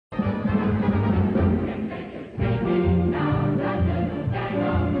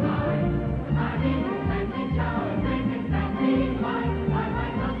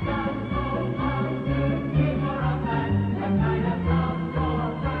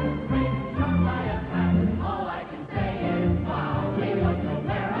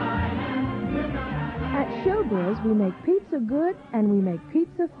ShowBiz, we make pizza good and we make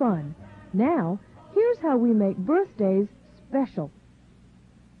pizza fun. Now, here's how we make birthdays special.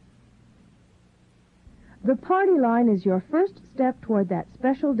 The party line is your first step toward that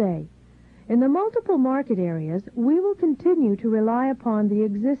special day. In the multiple market areas, we will continue to rely upon the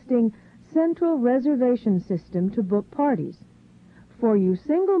existing central reservation system to book parties. For you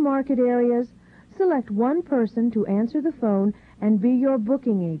single market areas, select one person to answer the phone and be your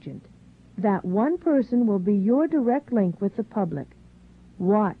booking agent. That one person will be your direct link with the public.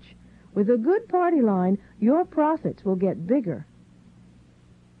 Watch. With a good party line, your profits will get bigger.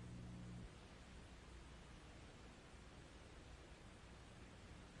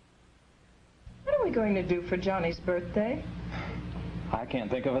 What are we going to do for Johnny's birthday? I can't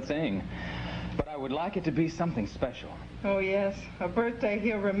think of a thing, but I would like it to be something special. Oh, yes, a birthday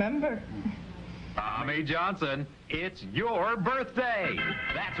he'll remember. Tommy Johnson, it's your birthday.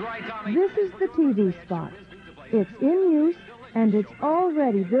 That's right, Tommy. This is the TV spot. It's in use, and it's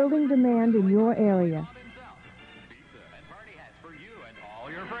already building demand in your area. And party hats for you and all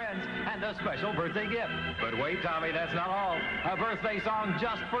your friends, and a special birthday gift. But wait, Tommy, that's not all. A birthday song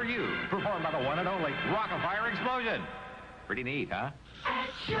just for you, performed by the one and only Rock-afire Explosion. Pretty neat, huh? At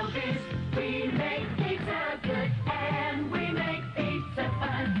ShowBiz, we make pizza good and we make pizza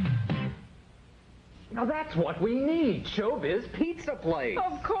fun. Now that's what we need, ShowBiz Pizza Place.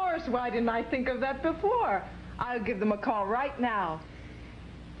 Of course, why didn't I think of that before? I'll give them a call right now.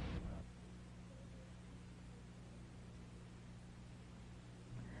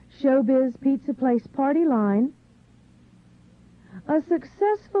 ShowBiz Pizza Place party line. A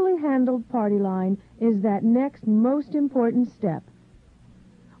successfully handled party line is that next most important step.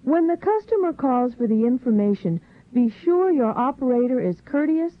 When the customer calls for the information, be sure your operator is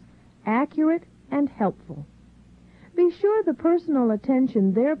courteous, accurate, and helpful. Be sure the personal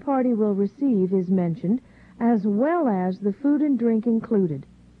attention their party will receive is mentioned, as well as the food and drink included.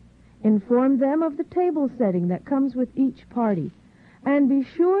 Inform them of the table setting that comes with each party, and be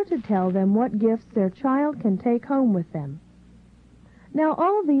sure to tell them what gifts their child can take home with them. Now,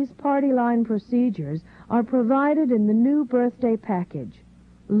 all these party line procedures are provided in the new birthday package.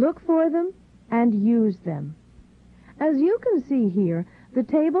 Look for them and use them. As you can see here, the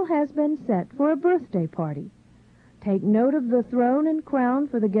table has been set for a birthday party. Take note of the throne and crown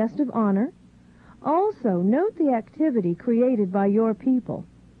for the guest of honor. Also, note the activity created by your people.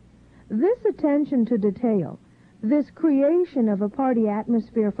 This attention to detail, this creation of a party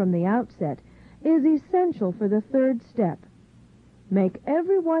atmosphere from the outset, is essential for the third step. Make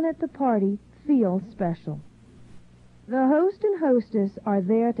everyone at the party feel special. The host and hostess are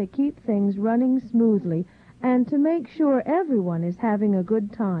there to keep things running smoothly and to make sure everyone is having a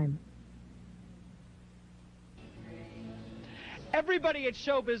good time. Everybody at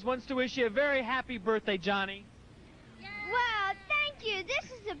ShowBiz wants to wish you a very happy birthday, Johnny. Wow, thank you.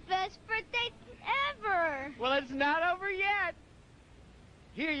 This is the best birthday ever. Well, it's not over yet.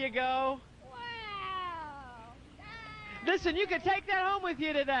 Here you go. Wow. Listen, you can take that home with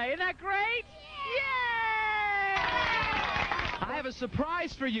you today. Isn't that great? Yay! I have a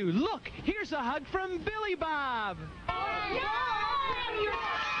surprise for you. Look, here's a hug from Billy Bob.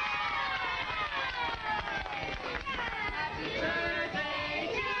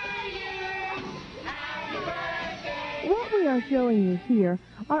 What we are showing you here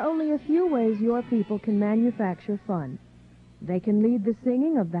are only a few ways your people can manufacture fun. They can lead the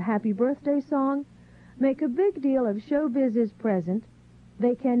singing of the Happy Birthday song, make a big deal of ShowBiz's present.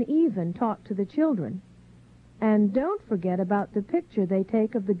 They can even talk to the children. And don't forget about the picture they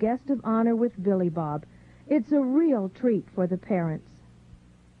take of the guest of honor with Billy Bob. It's a real treat for the parents.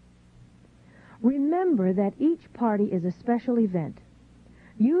 Remember that each party is a special event.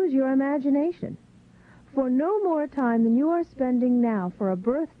 Use your imagination. For no more time than you are spending now for a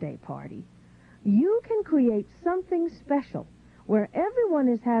birthday party, you can create something special where everyone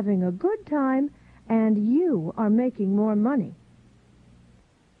is having a good time and you are making more money.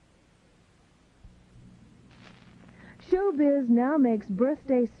 ShowBiz now makes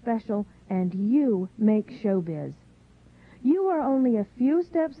birthdays special, and you make ShowBiz. You are only a few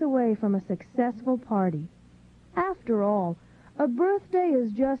steps away from a successful party. After all, a birthday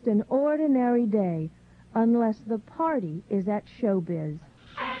is just an ordinary day, unless the party is at ShowBiz.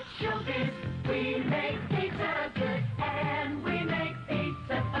 At ShowBiz, we make pizza good and we